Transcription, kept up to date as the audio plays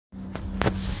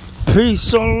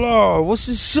Peace and love. What's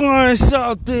the science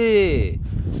out there?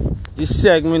 This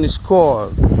segment is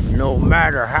called No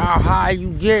Matter How High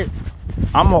You Get,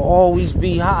 I'ma Always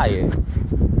Be Higher.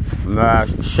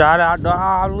 Man, shout out to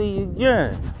Ali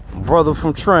again. Brother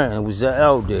from Trenton was the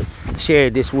elder.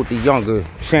 Shared this with the younger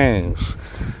change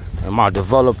in my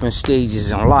developing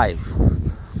stages in life.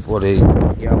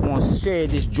 Once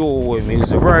shared this jewel with me.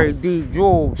 It's a very deep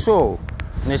jewel too.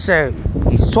 And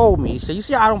he's told me, you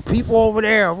see how them people over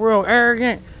there are real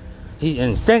arrogant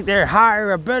and think they're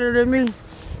higher or better than me?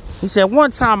 He said,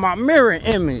 one time I mirror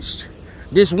imaged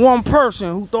this one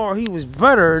person who thought he was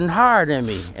better and higher than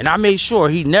me. And I made sure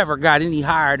he never got any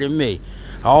higher than me.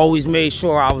 I always made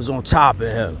sure I was on top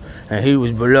of him and he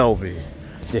was below me,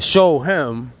 to show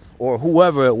him or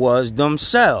whoever it was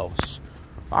themselves.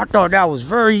 I thought that was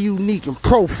very unique and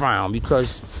profound,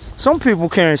 because some people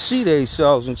can't see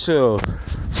themselves until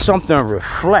something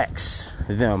reflects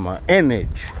them, an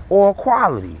image or a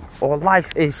quality or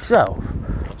life itself.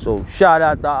 So shout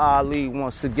out to Ali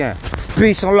once again.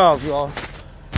 Peace and love, y'all.